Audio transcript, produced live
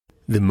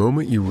The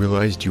moment you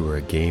realized you were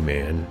a gay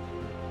man,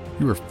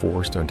 you were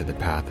forced onto the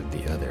path of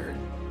the other.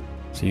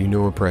 So you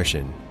know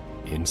oppression,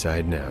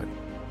 inside and out.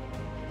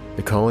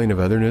 The calling of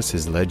otherness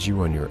has led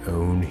you on your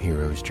own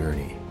hero's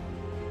journey,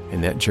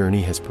 and that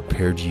journey has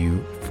prepared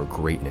you for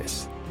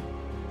greatness.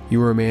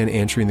 You are a man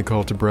answering the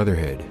call to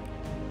brotherhood,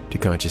 to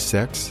conscious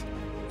sex,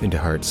 and to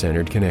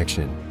heart-centered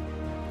connection.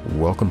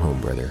 Welcome home,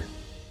 brother.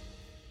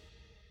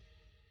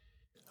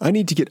 I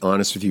need to get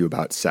honest with you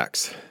about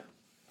sex,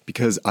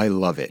 because I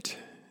love it.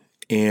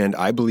 And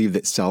I believe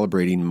that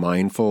celebrating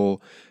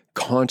mindful,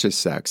 conscious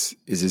sex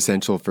is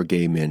essential for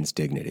gay men's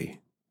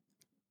dignity.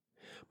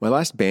 My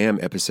last BAM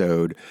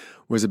episode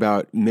was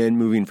about men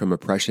moving from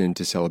oppression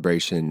to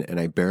celebration, and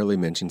I barely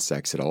mentioned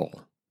sex at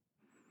all.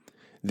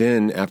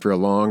 Then, after a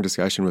long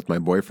discussion with my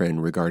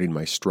boyfriend regarding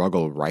my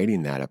struggle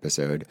writing that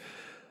episode,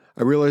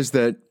 I realized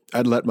that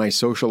I'd let my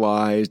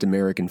socialized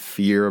American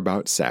fear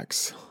about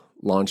sex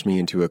launch me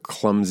into a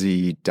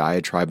clumsy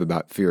diatribe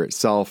about fear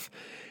itself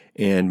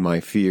and my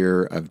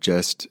fear of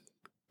just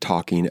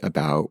talking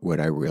about what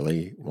I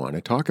really want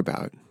to talk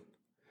about.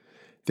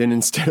 Then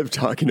instead of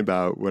talking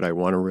about what I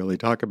want to really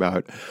talk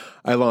about,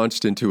 I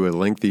launched into a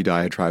lengthy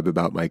diatribe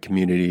about my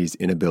community's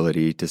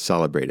inability to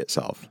celebrate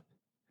itself.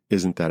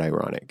 Isn't that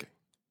ironic?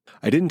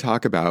 I didn't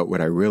talk about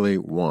what I really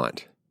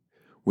want,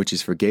 which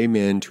is for gay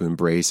men to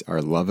embrace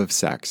our love of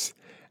sex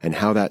and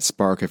how that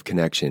spark of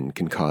connection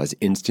can cause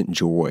instant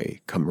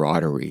joy,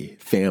 camaraderie,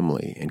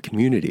 family, and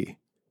community.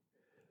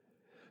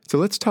 So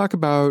let's talk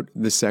about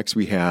the sex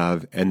we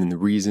have and then the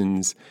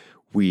reasons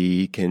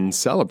we can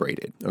celebrate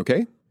it,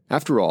 okay?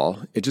 After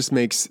all, it just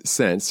makes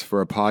sense for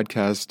a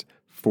podcast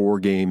for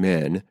gay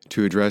men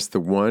to address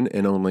the one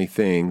and only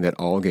thing that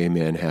all gay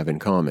men have in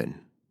common: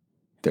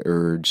 the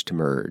urge to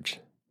merge.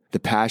 The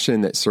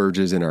passion that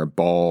surges in our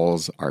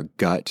balls, our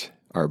gut,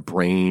 our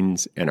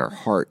brains, and our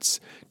hearts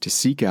to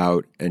seek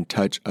out and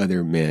touch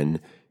other men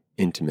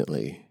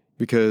intimately.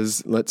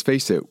 Because, let's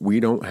face it,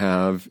 we don't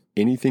have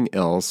anything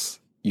else,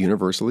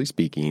 universally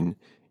speaking,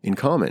 in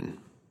common.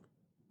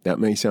 That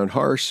may sound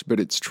harsh,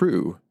 but it's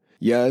true.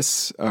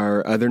 Yes,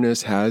 our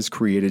otherness has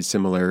created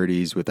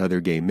similarities with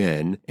other gay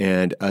men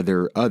and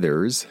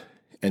others,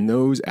 and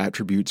those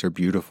attributes are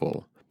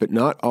beautiful. But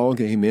not all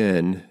gay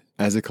men,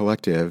 as a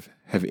collective,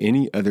 have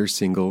any other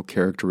single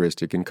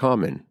characteristic in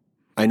common.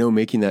 I know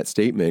making that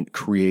statement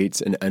creates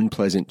an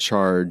unpleasant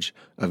charge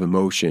of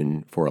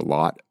emotion for a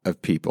lot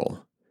of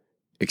people,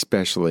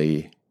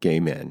 especially gay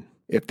men.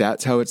 If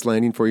that's how it's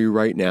landing for you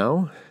right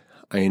now,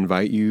 I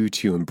invite you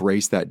to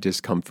embrace that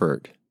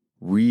discomfort.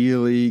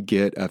 Really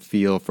get a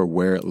feel for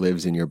where it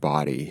lives in your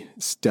body.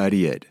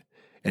 Study it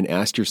and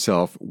ask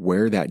yourself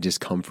where that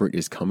discomfort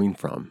is coming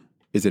from.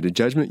 Is it a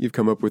judgment you've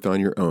come up with on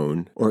your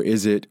own, or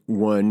is it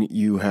one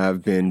you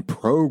have been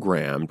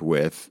programmed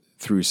with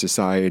through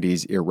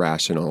society's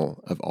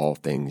irrational of all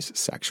things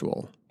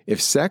sexual? If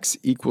sex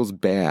equals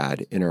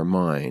bad in our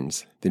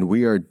minds, then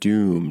we are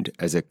doomed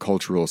as a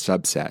cultural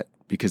subset,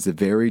 because the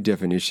very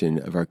definition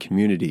of our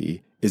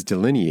community is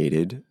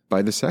delineated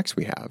by the sex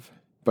we have.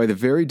 By the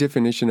very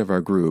definition of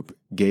our group,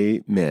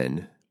 gay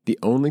men, the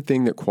only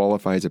thing that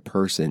qualifies a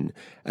person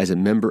as a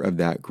member of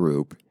that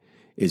group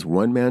is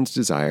one man's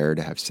desire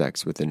to have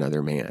sex with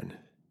another man.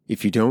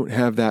 If you don't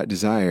have that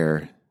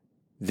desire,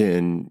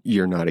 then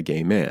you're not a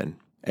gay man.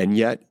 And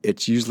yet,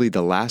 it's usually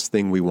the last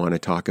thing we want to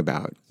talk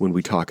about when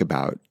we talk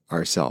about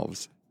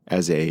ourselves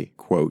as a,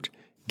 quote,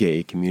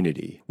 gay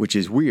community, which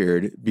is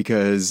weird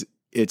because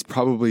it's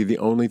probably the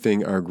only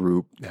thing our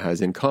group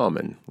has in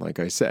common. Like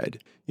I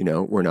said,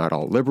 we're not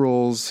all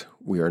liberals.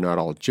 We are not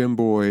all gym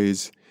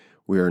boys.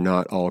 We are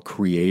not all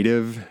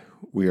creative.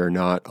 We are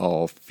not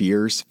all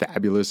fierce,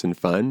 fabulous, and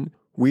fun.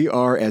 We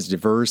are as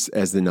diverse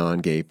as the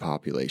non-gay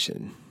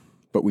population.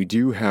 But we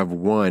do have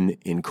one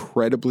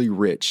incredibly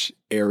rich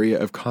area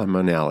of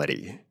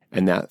commonality,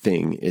 and that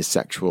thing is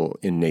sexual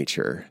in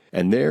nature.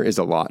 And there is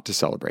a lot to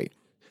celebrate.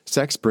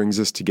 Sex brings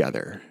us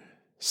together.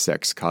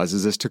 Sex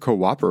causes us to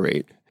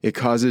cooperate. It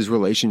causes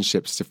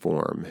relationships to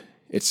form.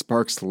 It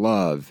sparks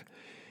love.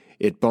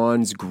 It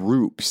bonds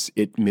groups.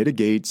 It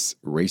mitigates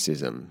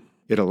racism.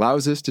 It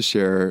allows us to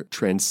share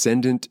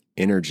transcendent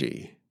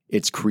energy.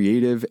 It's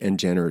creative and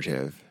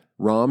generative.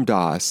 Ram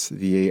Dass,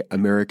 the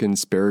American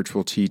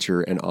spiritual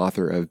teacher and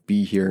author of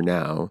Be Here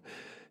Now,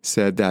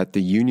 said that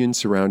the union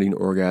surrounding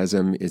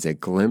orgasm is a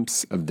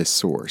glimpse of the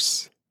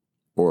source,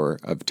 or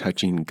of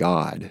touching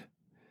God.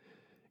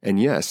 And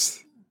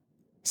yes,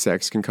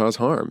 sex can cause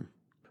harm.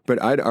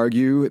 But I'd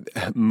argue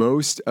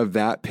most of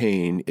that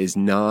pain is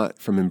not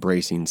from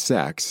embracing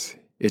sex.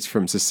 It's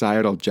from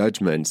societal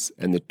judgments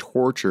and the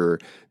torture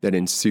that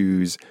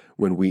ensues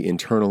when we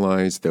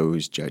internalize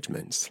those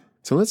judgments.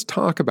 So let's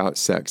talk about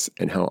sex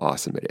and how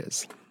awesome it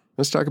is.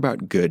 Let's talk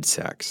about good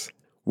sex.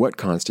 What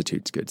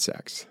constitutes good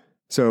sex?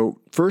 So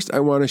first, I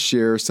want to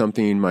share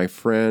something my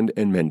friend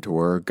and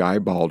mentor, Guy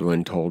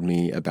Baldwin, told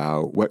me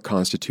about what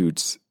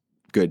constitutes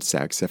good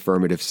sex,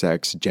 affirmative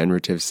sex,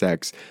 generative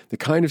sex, the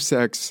kind of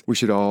sex we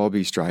should all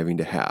be striving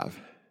to have.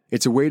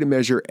 It's a way to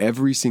measure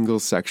every single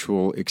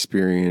sexual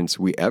experience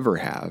we ever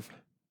have.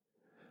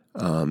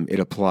 It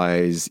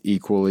applies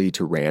equally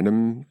to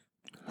random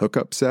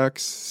hookup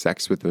sex,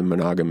 sex with a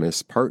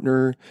monogamous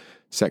partner,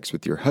 sex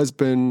with your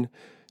husband,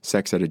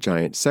 sex at a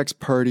giant sex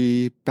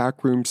party,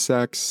 backroom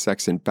sex,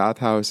 sex in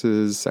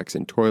bathhouses, sex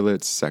in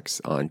toilets,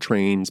 sex on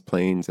trains,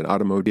 planes, and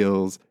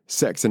automobiles,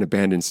 sex in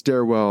abandoned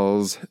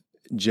stairwells,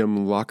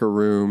 gym locker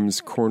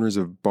rooms, corners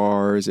of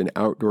bars, and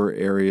outdoor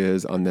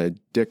areas on the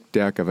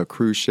deck of a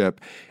cruise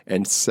ship,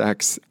 and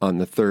sex on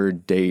the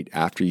third date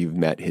after you've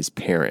met his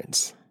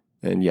parents.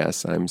 And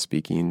yes, I'm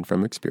speaking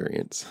from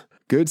experience.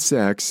 Good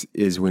sex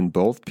is when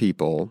both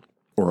people,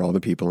 or all the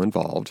people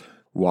involved,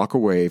 walk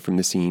away from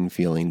the scene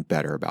feeling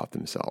better about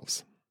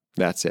themselves.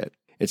 That's it.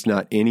 It's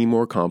not any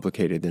more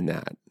complicated than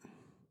that.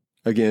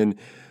 Again,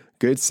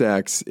 good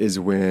sex is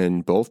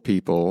when both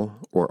people,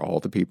 or all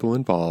the people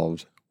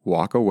involved,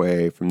 walk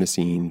away from the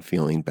scene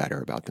feeling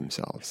better about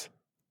themselves.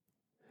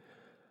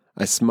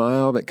 A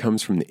smile that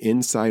comes from the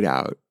inside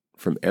out,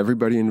 from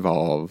everybody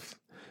involved,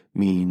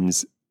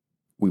 means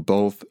we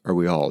both or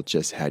we all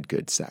just had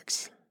good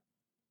sex.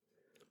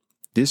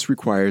 This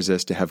requires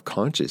us to have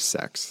conscious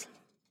sex.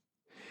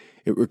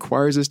 It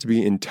requires us to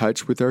be in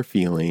touch with our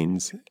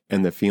feelings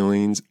and the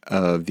feelings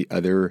of the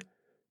other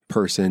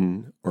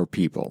person or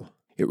people.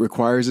 It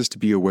requires us to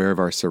be aware of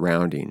our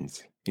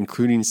surroundings,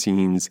 including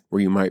scenes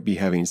where you might be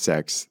having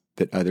sex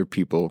that other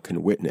people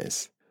can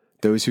witness.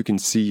 Those who can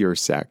see your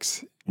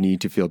sex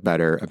need to feel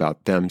better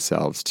about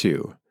themselves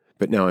too.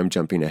 But now I'm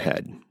jumping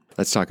ahead.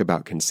 Let's talk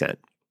about consent.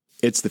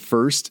 It's the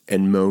first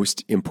and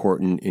most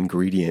important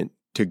ingredient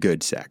to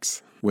good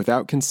sex.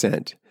 Without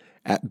consent,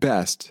 at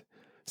best,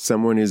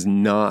 someone is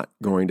not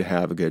going to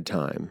have a good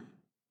time.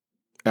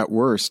 At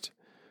worst,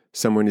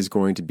 someone is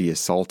going to be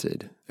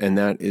assaulted, and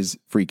that is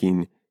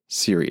freaking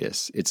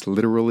serious. It's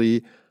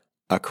literally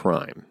a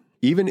crime.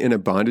 Even in a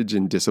bondage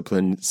and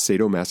discipline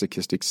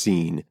sadomasochistic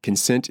scene,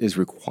 consent is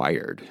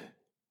required.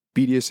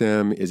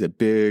 BDSM is a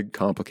big,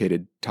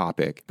 complicated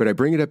topic, but I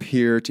bring it up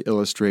here to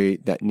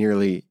illustrate that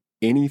nearly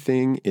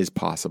anything is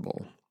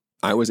possible.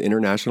 I was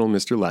International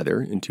Mr.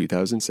 Leather in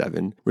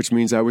 2007, which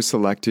means I was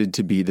selected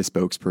to be the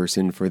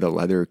spokesperson for the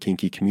leather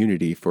kinky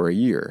community for a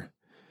year.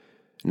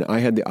 And I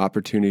had the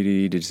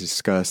opportunity to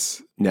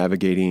discuss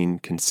navigating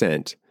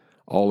consent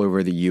all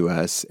over the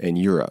US and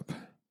Europe.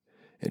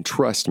 And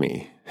trust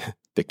me,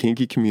 the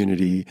kinky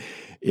community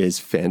is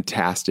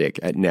fantastic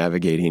at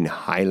navigating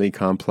highly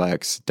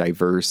complex,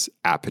 diverse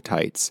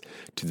appetites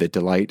to the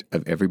delight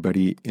of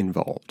everybody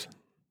involved.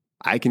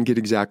 I can get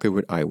exactly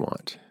what I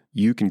want.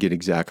 You can get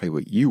exactly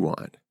what you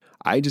want.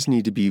 I just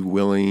need to be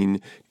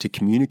willing to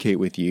communicate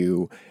with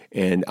you,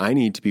 and I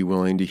need to be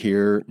willing to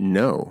hear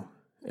no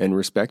and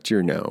respect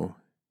your no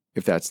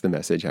if that's the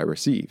message I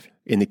receive.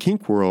 In the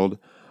kink world,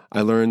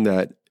 I learned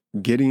that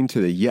getting to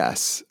the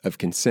yes of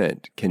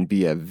consent can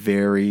be a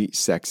very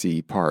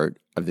sexy part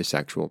of the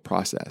sexual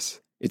process.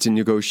 It's a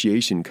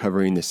negotiation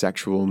covering the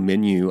sexual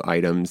menu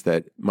items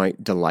that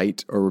might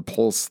delight or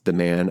repulse the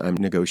man I'm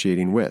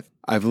negotiating with.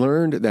 I've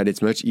learned that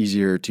it's much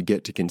easier to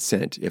get to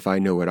consent if I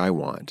know what I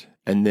want,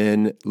 and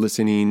then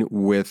listening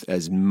with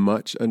as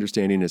much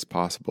understanding as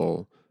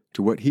possible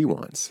to what he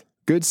wants.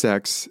 Good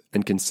sex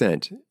and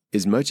consent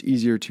is much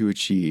easier to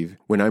achieve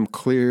when I'm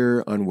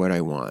clear on what I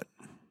want.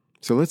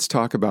 So let's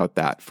talk about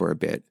that for a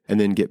bit and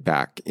then get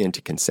back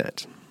into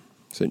consent.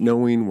 So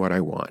knowing what I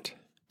want.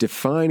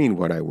 Defining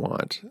what I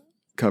want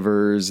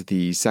covers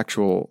the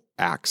sexual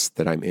acts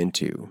that I'm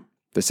into,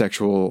 the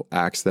sexual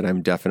acts that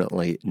I'm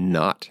definitely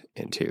not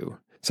into,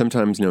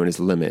 sometimes known as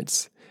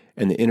limits,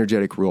 and the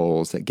energetic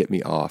roles that get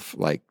me off,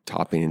 like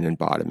topping and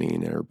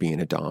bottoming or being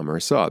a dom or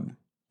a sub.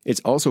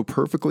 It's also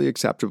perfectly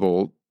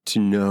acceptable to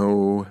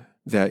know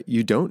that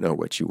you don't know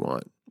what you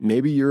want.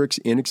 Maybe you're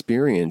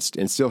inexperienced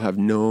and still have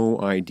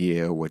no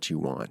idea what you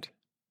want.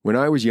 When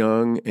I was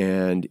young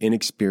and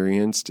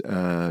inexperienced,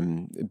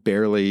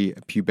 barely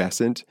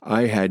pubescent,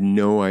 I had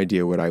no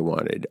idea what I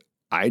wanted.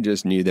 I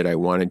just knew that I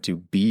wanted to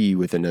be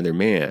with another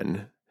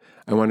man.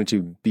 I wanted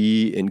to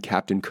be in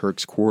Captain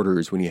Kirk's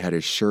quarters when he had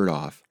his shirt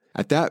off.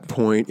 At that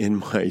point in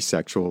my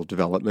sexual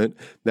development,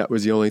 that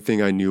was the only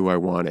thing I knew I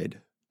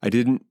wanted. I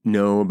didn't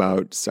know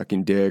about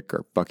sucking dick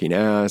or fucking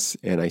ass,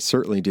 and I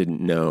certainly didn't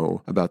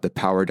know about the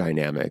power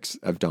dynamics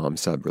of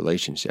dom-sub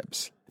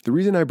relationships. The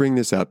reason I bring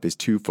this up is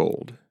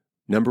twofold.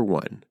 Number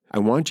one, I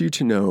want you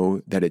to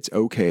know that it's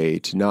okay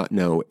to not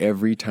know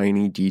every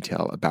tiny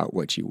detail about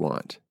what you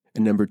want.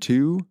 And number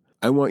two,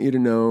 I want you to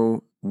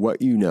know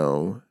what you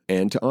know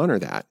and to honor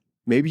that.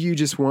 Maybe you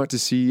just want to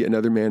see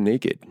another man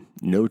naked,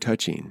 no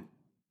touching.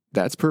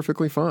 That's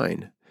perfectly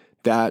fine.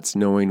 That's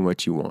knowing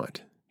what you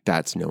want.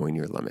 That's knowing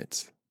your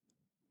limits.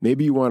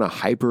 Maybe you want a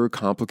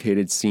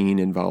hyper-complicated scene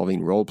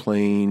involving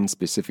role-playing,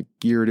 specific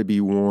gear to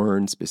be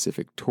worn,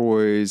 specific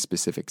toys,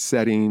 specific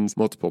settings,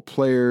 multiple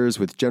players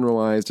with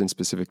generalized and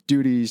specific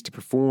duties to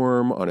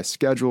perform on a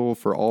schedule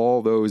for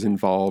all those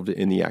involved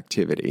in the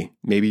activity.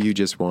 Maybe you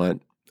just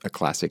want a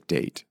classic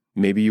date.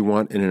 Maybe you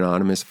want an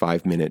anonymous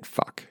 5-minute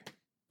fuck.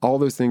 All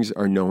those things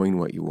are knowing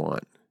what you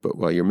want. But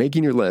while you're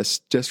making your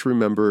list, just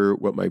remember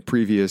what my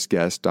previous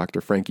guest, Dr.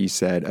 Frankie,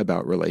 said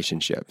about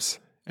relationships.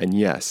 And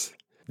yes,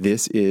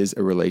 This is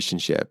a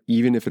relationship,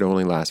 even if it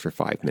only lasts for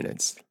 5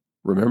 minutes.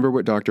 Remember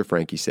what Dr.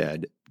 Frankie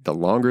said, the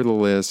longer the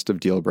list of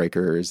deal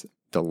breakers,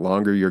 the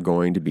longer you're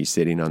going to be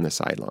sitting on the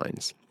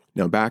sidelines.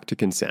 Now back to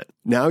consent.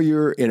 Now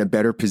you're in a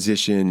better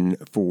position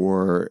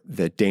for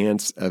the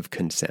dance of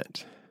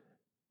consent.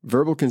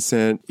 Verbal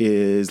consent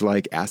is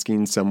like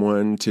asking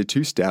someone to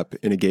two-step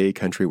in a gay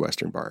country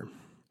western bar.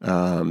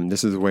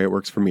 This is the way it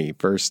works for me.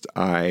 First,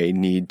 I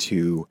need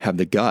to have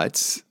the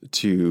guts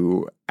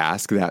to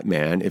ask that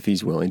man if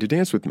he's willing to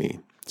dance with me.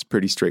 It's a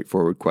pretty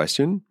straightforward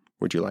question.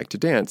 Would you like to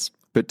dance?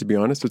 But to be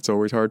honest, it's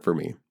always hard for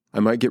me.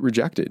 I might get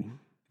rejected.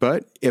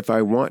 But if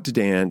I want to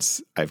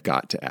dance, I've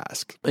got to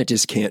ask. I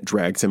just can't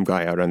drag some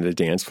guy out on the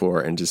dance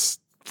floor and just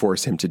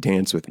force him to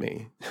dance with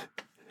me.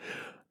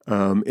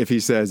 If he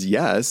says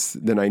yes,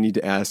 then I need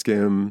to ask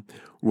him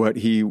what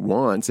he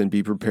wants and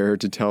be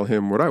prepared to tell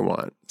him what I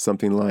want.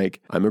 Something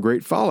like, I'm a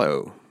great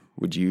follow.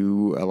 Would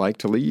you like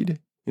to lead?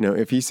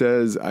 If he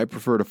says, I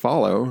prefer to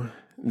follow,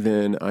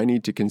 then I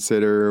need to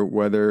consider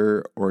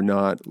whether or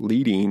not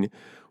leading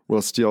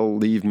will still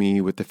leave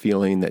me with the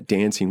feeling that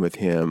dancing with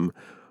him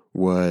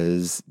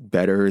was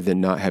better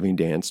than not having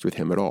danced with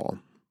him at all.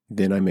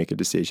 Then I make a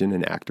decision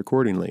and act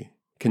accordingly.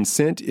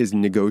 Consent is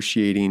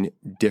negotiating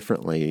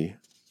differently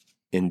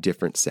in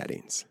different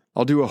settings.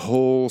 I'll do a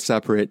whole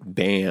separate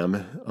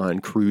BAM on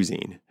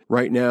cruising.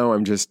 Right now,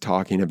 I'm just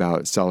talking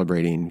about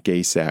celebrating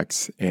gay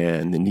sex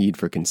and the need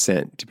for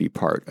consent to be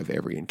part of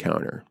every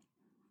encounter.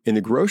 In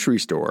the grocery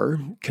store,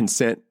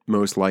 consent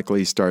most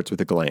likely starts with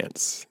a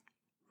glance,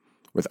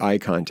 with eye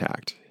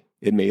contact.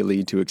 It may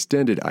lead to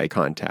extended eye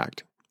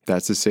contact.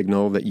 That's a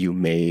signal that you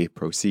may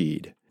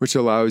proceed, which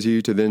allows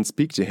you to then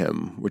speak to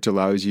him, which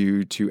allows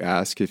you to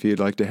ask if he'd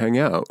like to hang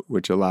out,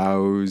 which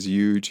allows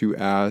you to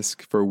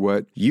ask for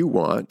what you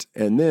want,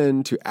 and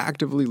then to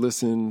actively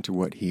listen to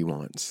what he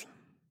wants.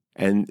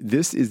 And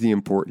this is the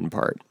important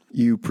part.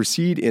 You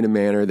proceed in a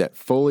manner that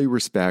fully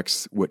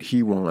respects what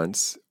he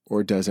wants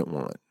or doesn't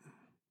want.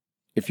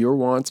 If your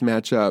wants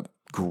match up,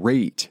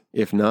 great.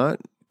 If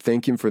not,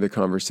 thank him for the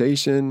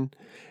conversation,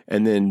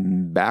 and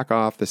then back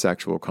off the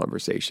sexual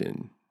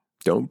conversation.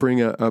 Don't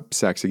bring up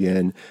sex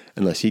again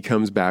unless he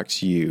comes back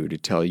to you to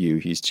tell you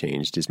he's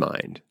changed his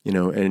mind.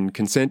 And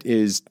consent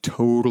is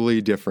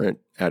totally different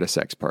at a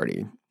sex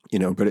party,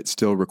 but it's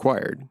still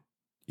required,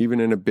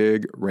 even in a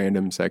big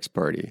random sex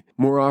party.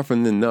 More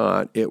often than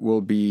not, it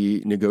will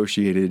be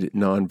negotiated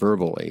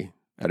non-verbally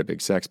at a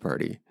big sex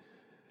party.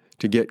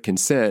 To get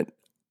consent,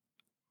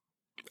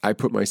 I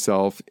put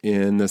myself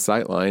in the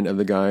sightline of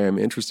the guy I'm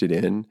interested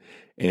in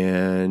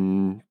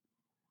and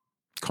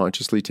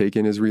consciously take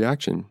in his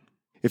reaction.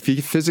 If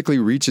he physically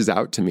reaches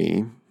out to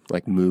me,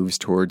 like moves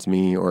towards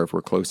me, or if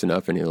we're close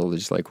enough and he'll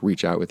just like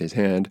reach out with his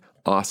hand,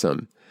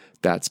 awesome.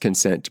 That's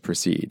consent to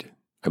proceed.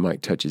 I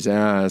might touch his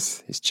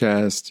ass, his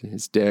chest,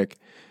 his dick.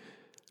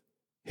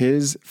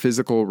 His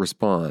physical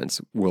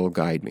response will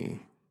guide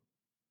me.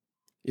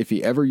 If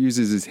he ever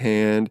uses his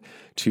hand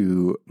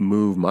to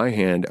move my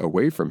hand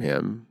away from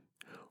him,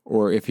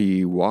 or if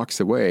he walks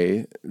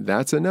away,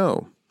 that's a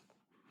no.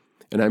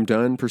 And I'm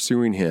done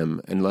pursuing him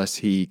unless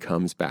he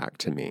comes back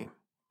to me.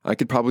 I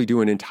could probably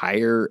do an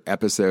entire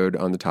episode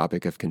on the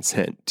topic of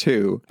consent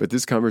too, but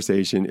this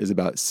conversation is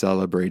about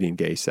celebrating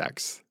gay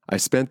sex. I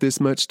spent this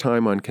much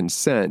time on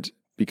consent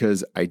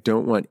because I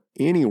don't want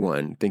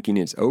anyone thinking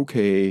it's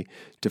okay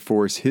to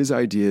force his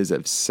ideas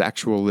of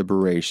sexual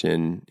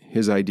liberation,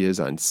 his ideas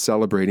on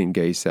celebrating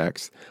gay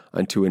sex,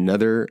 onto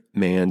another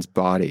man's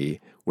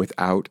body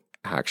without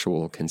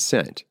actual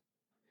consent.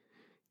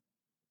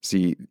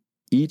 See,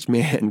 each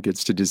man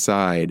gets to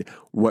decide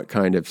what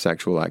kind of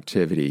sexual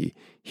activity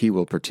he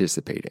will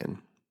participate in.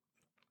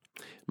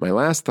 My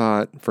last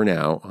thought for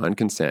now on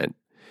consent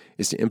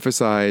is to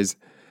emphasize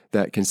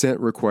that consent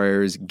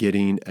requires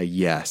getting a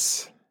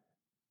yes.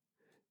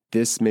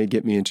 This may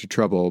get me into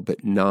trouble,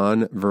 but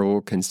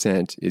non-verbal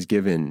consent is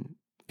given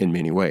in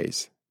many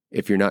ways.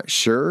 If you're not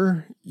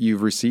sure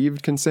you've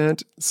received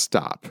consent,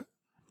 stop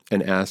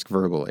and ask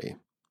verbally.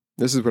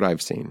 This is what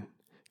I've seen.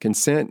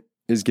 Consent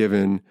is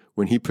given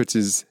when he puts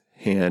his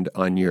hand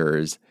on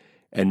yours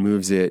and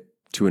moves it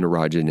to an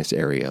erogenous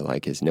area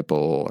like his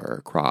nipple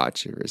or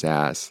crotch or his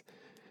ass.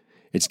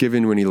 It's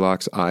given when he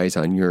locks eyes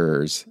on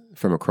yours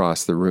from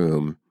across the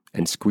room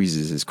and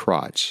squeezes his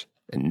crotch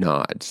and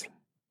nods.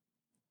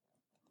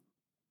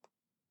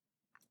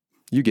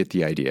 You get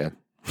the idea.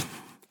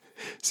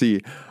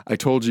 See, I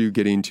told you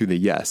getting to the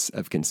yes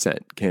of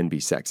consent can be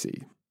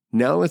sexy.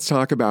 Now let's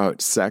talk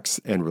about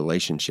sex and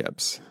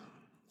relationships,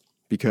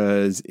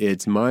 because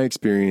it's my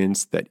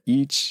experience that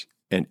each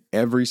and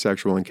every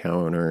sexual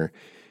encounter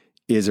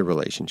is a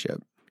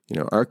relationship.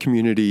 Our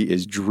community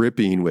is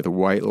dripping with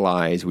white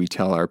lies we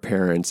tell our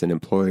parents and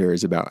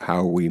employers about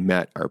how we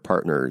met our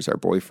partners, our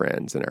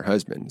boyfriends, and our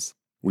husbands.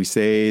 We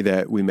say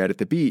that we met at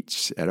the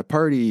beach, at a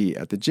party,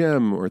 at the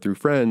gym, or through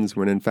friends,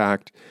 when in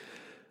fact,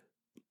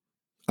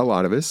 a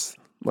lot of us,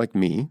 like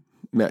me,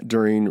 met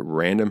during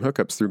random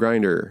hookups through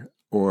Grindr,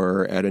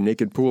 or at a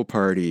naked pool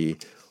party,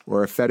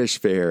 or a fetish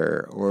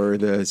fair, or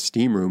the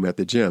steam room at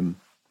the gym.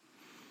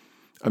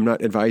 I'm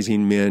not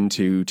advising men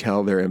to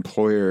tell their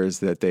employers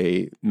that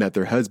they met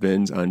their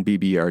husbands on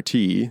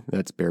BBRT,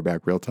 that's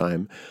bareback real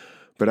time,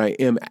 but I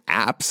am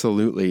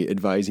absolutely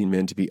advising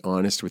men to be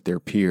honest with their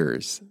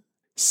peers.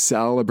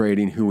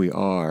 Celebrating who we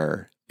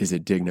are is a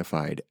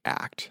dignified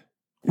act.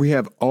 We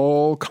have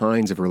all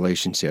kinds of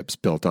relationships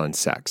built on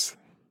sex.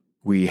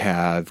 We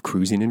have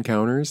cruising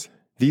encounters.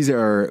 These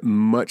are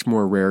much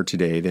more rare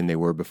today than they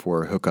were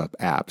before hookup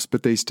apps,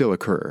 but they still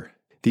occur.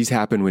 These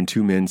happen when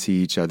two men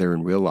see each other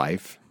in real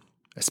life,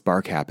 a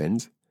spark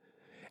happens,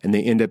 and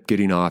they end up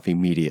getting off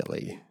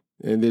immediately.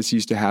 And this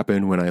used to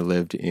happen when I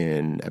lived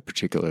in a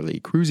particularly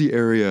cruisy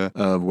area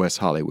of West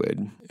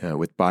Hollywood.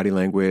 With body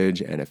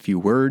language and a few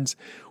words,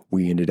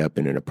 we ended up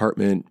in an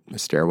apartment, a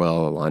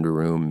stairwell, a laundry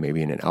room,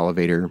 maybe in an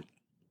elevator.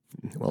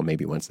 Well,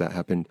 maybe once that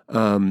happened.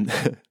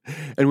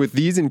 And with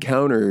these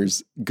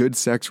encounters, good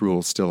sex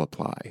rules still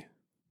apply.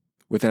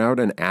 Without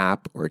an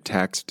app or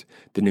text,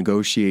 the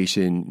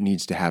negotiation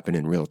needs to happen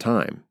in real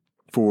time.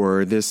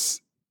 For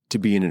this to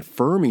be an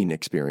affirming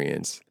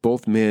experience,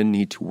 both men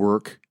need to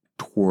work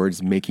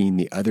towards making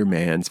the other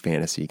man's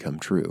fantasy come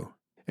true.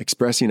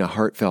 Expressing a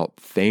heartfelt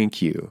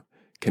thank you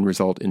can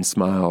result in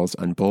smiles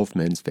on both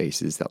men's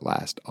faces that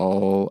last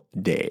all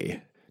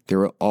day. There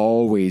will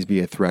always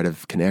be a thread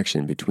of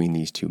connection between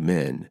these two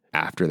men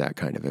after that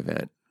kind of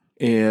event.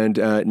 And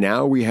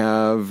now we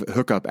have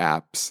hookup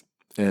apps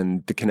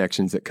and the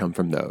connections that come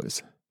from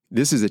those.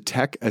 This is a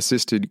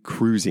tech-assisted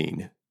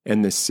cruising,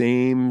 and the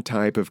same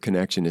type of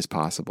connection is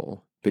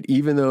possible. But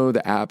even though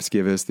the apps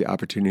give us the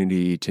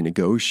opportunity to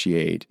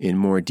negotiate in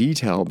more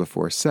detail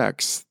before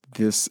sex,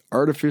 this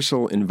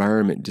artificial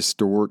environment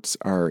distorts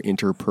our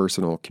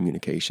interpersonal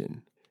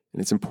communication.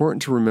 And it's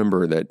important to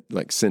remember that,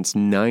 since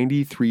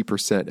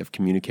 93% of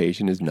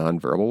communication is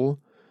nonverbal,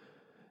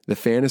 the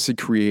fantasy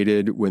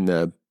created when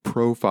the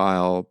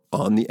profile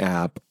on the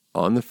app,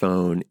 on the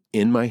phone,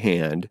 in my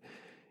hand,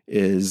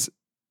 is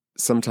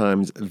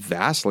sometimes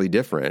vastly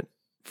different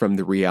from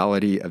the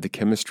reality of the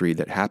chemistry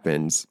that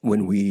happens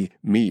when we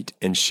meet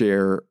and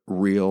share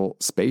real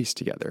space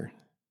together.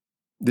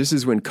 This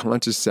is when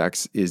conscious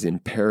sex is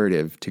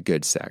imperative to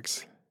good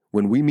sex.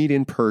 When we meet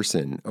in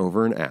person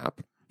over an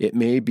app, it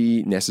may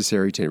be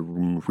necessary to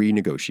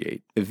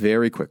renegotiate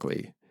very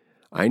quickly.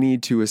 I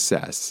need to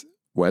assess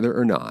whether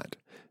or not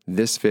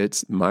this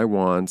fits my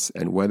wants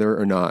and whether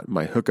or not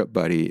my hookup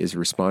buddy is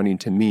responding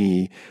to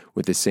me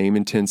with the same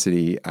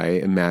intensity I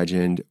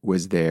imagined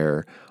was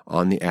there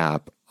on the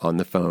app, on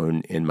the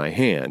phone, in my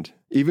hand.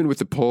 Even with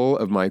the pull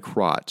of my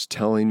crotch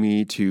telling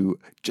me to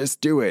just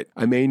do it,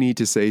 I may need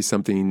to say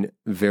something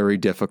very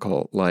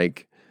difficult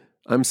like,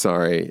 "I'm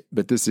sorry,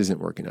 but this isn't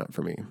working out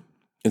for me."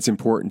 It's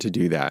important to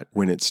do that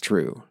when it's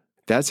true.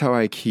 That's how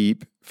I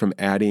keep from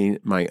adding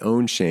my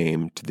own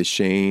shame to the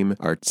shame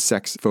our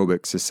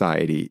sex-phobic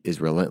society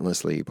is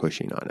relentlessly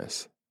pushing on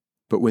us.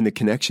 But when the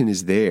connection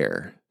is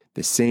there,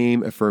 the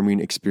same affirming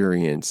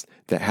experience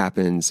that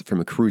happens from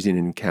a cruising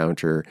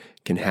encounter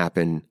can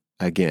happen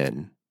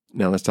again.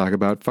 Now let's talk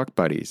about fuck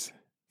buddies.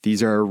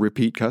 These are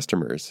repeat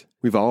customers.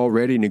 We've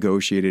already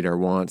negotiated our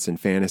wants and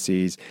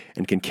fantasies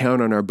and can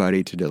count on our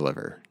buddy to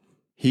deliver.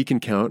 He can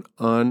count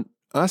on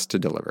us to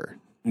deliver.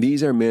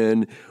 These are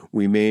men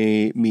we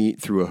may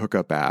meet through a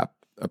hookup app,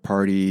 a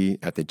party,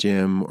 at the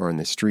gym, or on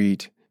the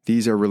street.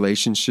 These are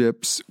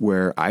relationships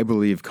where I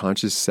believe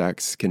conscious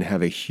sex can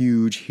have a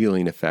huge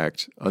healing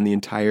effect on the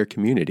entire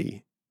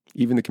community,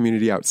 even the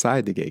community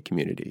outside the gay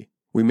community.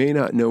 We may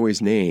not know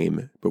his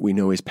name, but we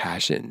know his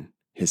passion,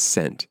 his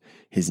scent,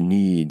 his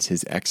needs,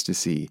 his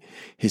ecstasy,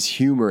 his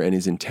humor, and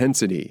his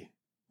intensity.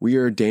 We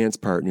are dance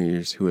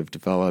partners who have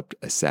developed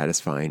a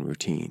satisfying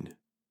routine.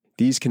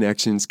 These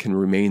connections can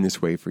remain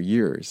this way for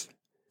years.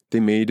 They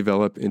may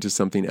develop into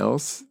something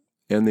else,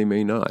 and they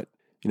may not.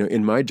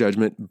 In my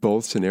judgment,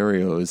 both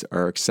scenarios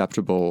are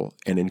acceptable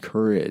and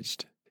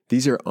encouraged.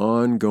 These are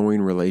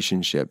ongoing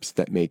relationships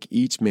that make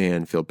each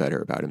man feel better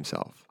about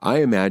himself. I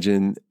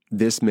imagine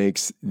this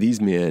makes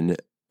these men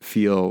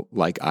feel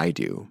like I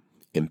do,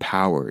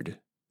 empowered,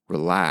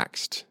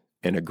 relaxed,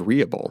 and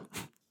agreeable.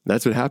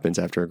 That's what happens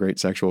after a great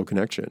sexual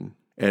connection.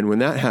 And when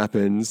that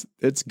happens,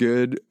 it's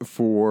good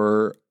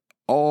for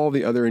all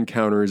the other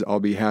encounters I'll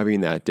be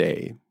having that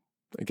day.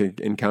 Like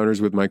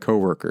encounters with my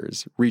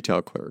coworkers,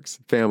 retail clerks,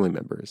 family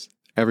members.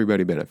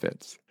 Everybody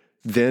benefits.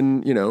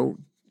 Then,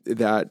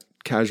 that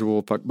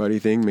casual fuck buddy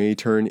thing may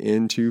turn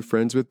into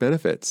friends with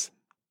benefits.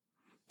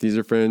 These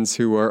are friends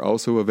who are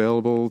also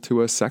available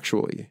to us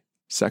sexually.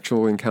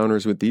 Sexual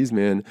encounters with these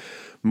men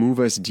move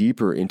us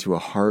deeper into a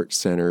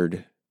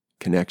heart-centered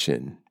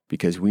connection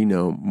because we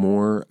know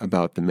more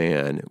about the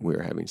man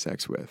we're having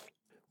sex with.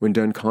 When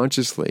done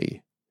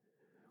consciously,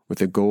 with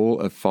the goal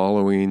of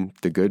following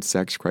the good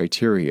sex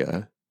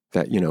criteria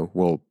that,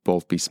 we'll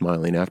both be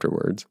smiling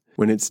afterwards.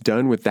 When it's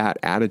done with that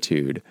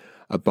attitude,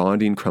 a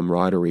bonding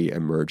camaraderie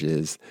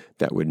emerges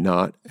that would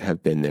not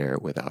have been there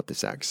without the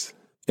sex.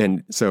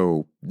 And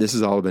so this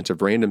is all a bunch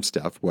of random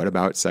stuff. What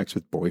about sex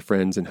with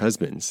boyfriends and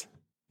husbands?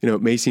 It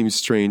may seem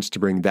strange to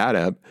bring that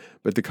up,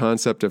 but the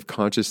concept of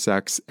conscious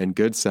sex and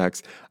good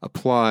sex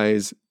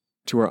applies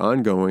to our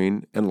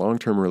ongoing and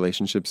long-term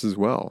relationships as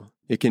well.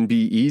 It can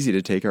be easy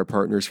to take our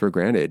partners for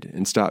granted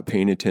and stop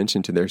paying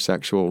attention to their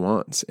sexual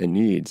wants and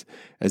needs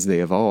as they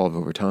evolve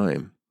over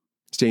time.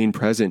 Staying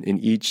present in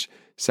each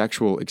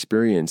sexual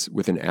experience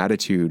with an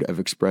attitude of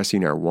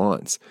expressing our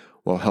wants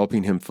while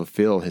helping him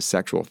fulfill his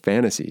sexual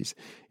fantasies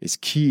is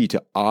key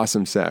to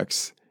awesome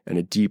sex and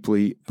a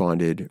deeply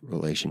bonded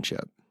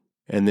relationship.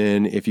 And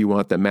then if you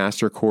want the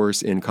master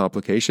course in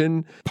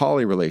complication,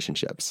 poly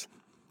relationships.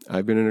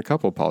 I've been in a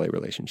couple poly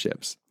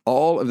relationships.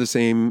 All of the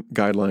same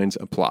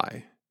guidelines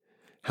apply.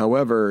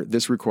 However,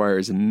 this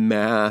requires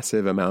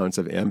massive amounts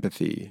of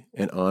empathy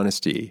and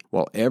honesty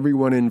while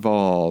everyone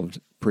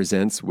involved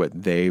presents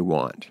what they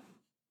want.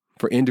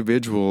 For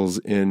individuals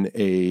in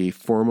a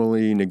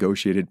formally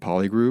negotiated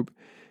poly group,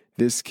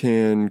 this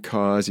can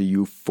cause a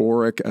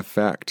euphoric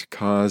effect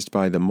caused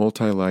by the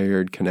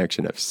multi-layered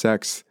connection of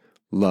sex,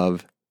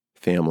 love,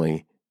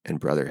 family, and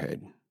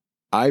brotherhood.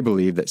 I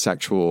believe that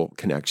sexual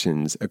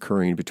connections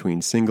occurring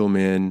between single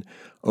men,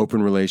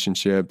 open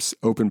relationships,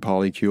 open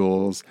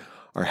polycules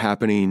are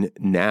happening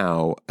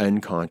now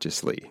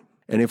unconsciously.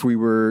 And if we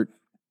were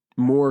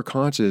more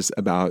conscious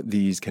about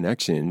these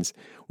connections,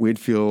 we'd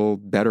feel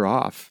better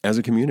off as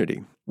a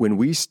community. When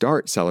we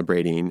start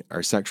celebrating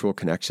our sexual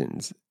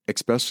connections,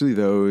 especially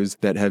those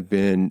that have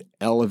been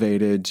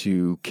elevated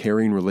to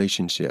caring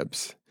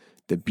relationships,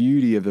 the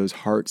beauty of those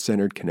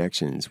heart-centered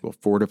connections will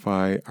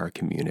fortify our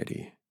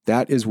community.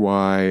 That is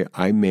why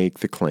I make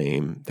the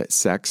claim that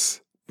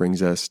sex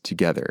brings us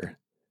together,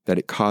 that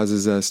it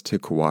causes us to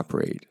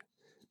cooperate,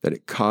 that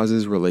it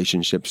causes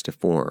relationships to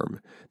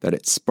form, that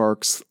it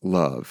sparks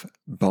love,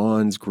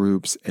 bonds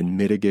groups, and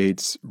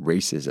mitigates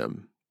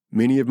racism.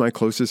 Many of my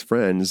closest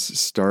friends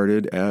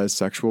started as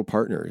sexual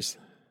partners.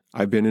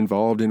 I've been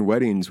involved in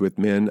weddings with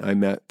men I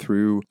met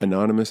through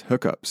anonymous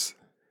hookups.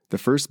 The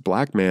first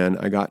black man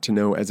I got to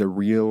know as a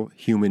real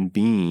human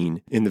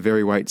being in the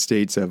very white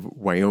states of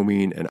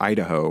Wyoming and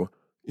Idaho,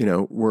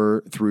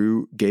 were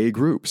through gay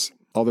groups.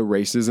 Although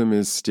racism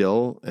is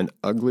still an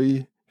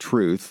ugly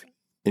truth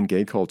in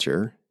gay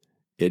culture,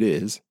 it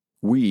is.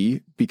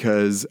 We,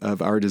 because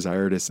of our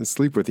desire to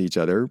sleep with each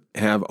other,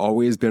 have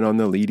always been on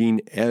the leading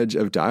edge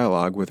of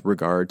dialogue with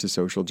regard to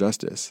social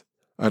justice.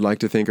 I'd like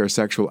to think our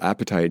sexual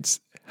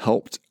appetites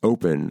helped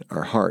open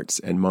our hearts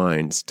and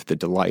minds to the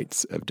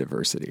delights of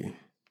diversity.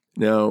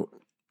 Now,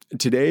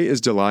 today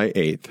is July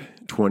 8th,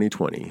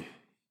 2020,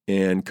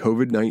 and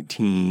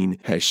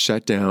COVID-19 has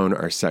shut down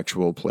our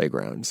sexual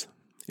playgrounds.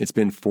 It's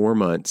been 4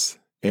 months,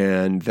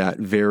 and that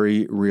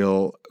very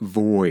real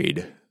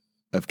void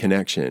of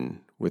connection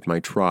with my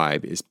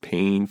tribe is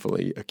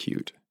painfully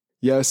acute.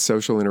 Yes,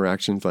 social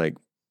interactions like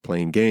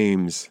playing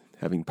games,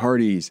 having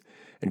parties,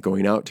 and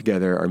going out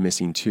together are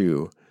missing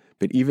too,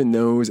 but even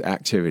those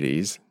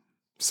activities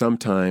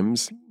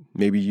sometimes,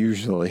 maybe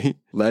usually,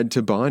 led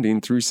to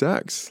bonding through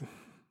sex.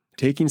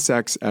 Taking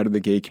sex out of the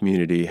gay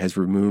community has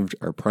removed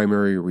our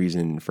primary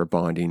reason for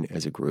bonding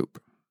as a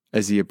group.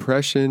 As the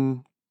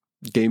oppression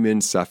gay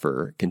men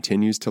suffer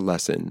continues to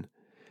lessen,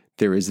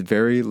 there is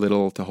very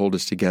little to hold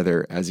us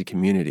together as a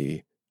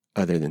community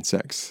other than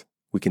sex.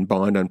 We can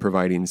bond on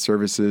providing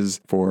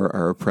services for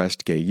our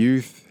oppressed gay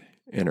youth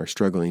and our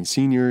struggling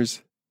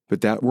seniors,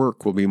 but that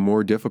work will be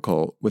more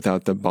difficult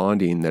without the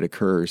bonding that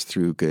occurs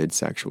through good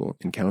sexual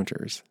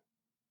encounters.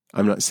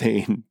 I'm not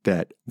saying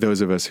that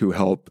those of us who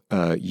help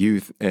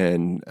youth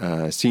and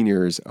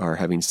seniors are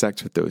having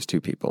sex with those two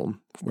people.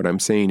 What I'm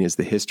saying is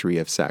the history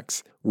of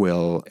sex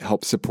will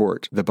help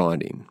support the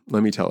bonding.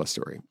 Let me tell a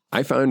story.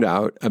 I found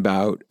out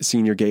about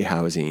senior gay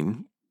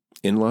housing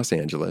in Los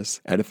Angeles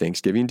at a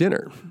Thanksgiving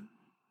dinner.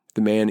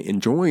 The man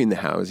enjoying the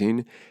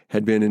housing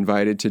had been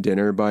invited to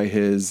dinner by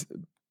his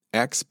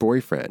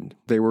ex-boyfriend.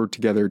 They were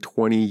together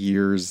 20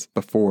 years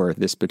before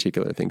this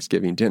particular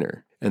Thanksgiving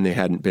dinner, and they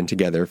hadn't been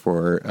together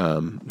for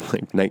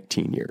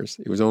 19 years.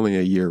 It was only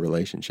a year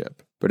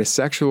relationship. But a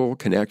sexual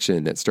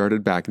connection that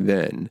started back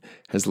then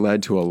has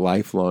led to a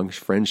lifelong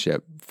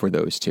friendship for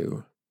those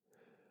two.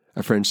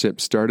 A friendship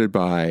started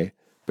by,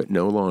 but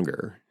no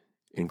longer,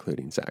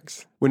 including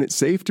sex. When it's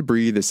safe to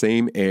breathe the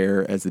same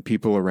air as the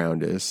people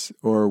around us,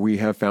 or we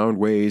have found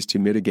ways to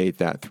mitigate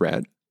that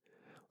threat,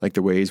 like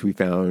the ways we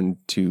found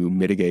to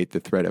mitigate the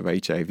threat of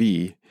HIV,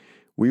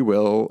 we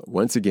will,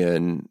 once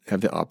again, have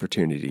the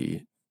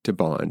opportunity to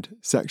bond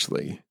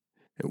sexually.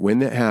 And when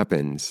that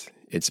happens,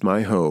 it's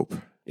my hope,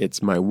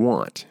 it's my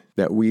want,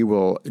 that we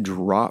will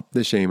drop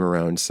the shame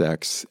around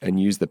sex and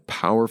use the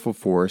powerful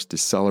force to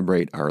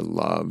celebrate our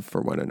love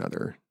for one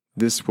another.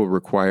 This will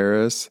require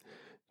us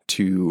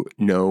to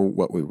know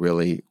what we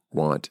really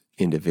want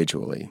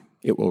individually.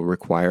 It will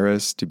require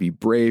us to be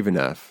brave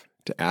enough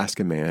to ask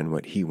a man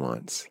what he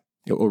wants.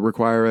 It will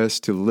require us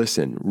to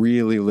listen,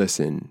 really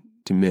listen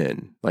to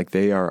men like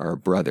they are our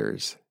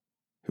brothers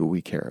who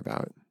we care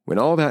about. When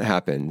all that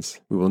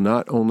happens, we will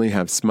not only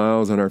have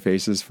smiles on our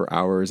faces for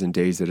hours and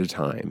days at a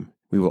time,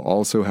 we will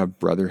also have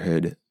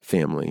brotherhood,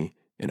 family,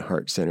 and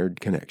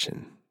heart-centered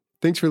connection.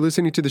 Thanks for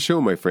listening to the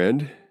show, my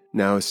friend.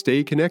 Now,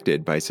 stay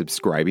connected by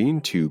subscribing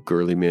to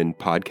Girly Men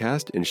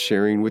Podcast and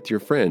sharing with your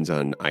friends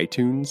on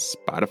iTunes,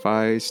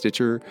 Spotify,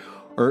 Stitcher,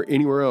 or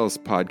anywhere else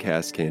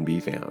podcasts can be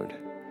found.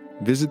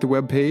 Visit the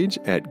webpage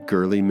at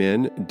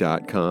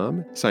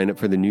girlymen.com, sign up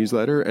for the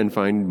newsletter, and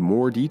find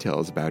more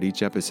details about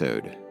each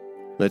episode.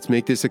 Let's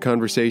make this a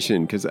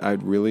conversation because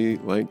I'd really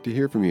like to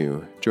hear from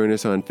you. Join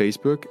us on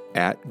Facebook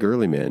at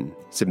Girly Men.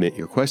 Submit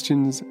your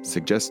questions,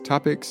 suggest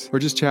topics, or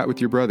just chat with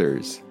your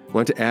brothers.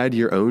 Want to add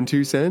your own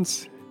 2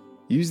 cents?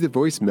 Use the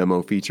voice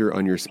memo feature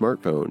on your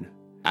smartphone.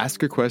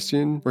 Ask a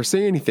question or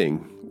say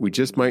anything. We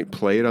just might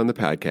play it on the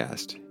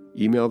podcast.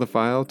 Email the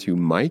file to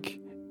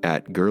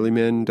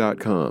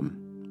mike@girlymen.com.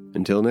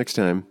 Until next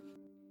time.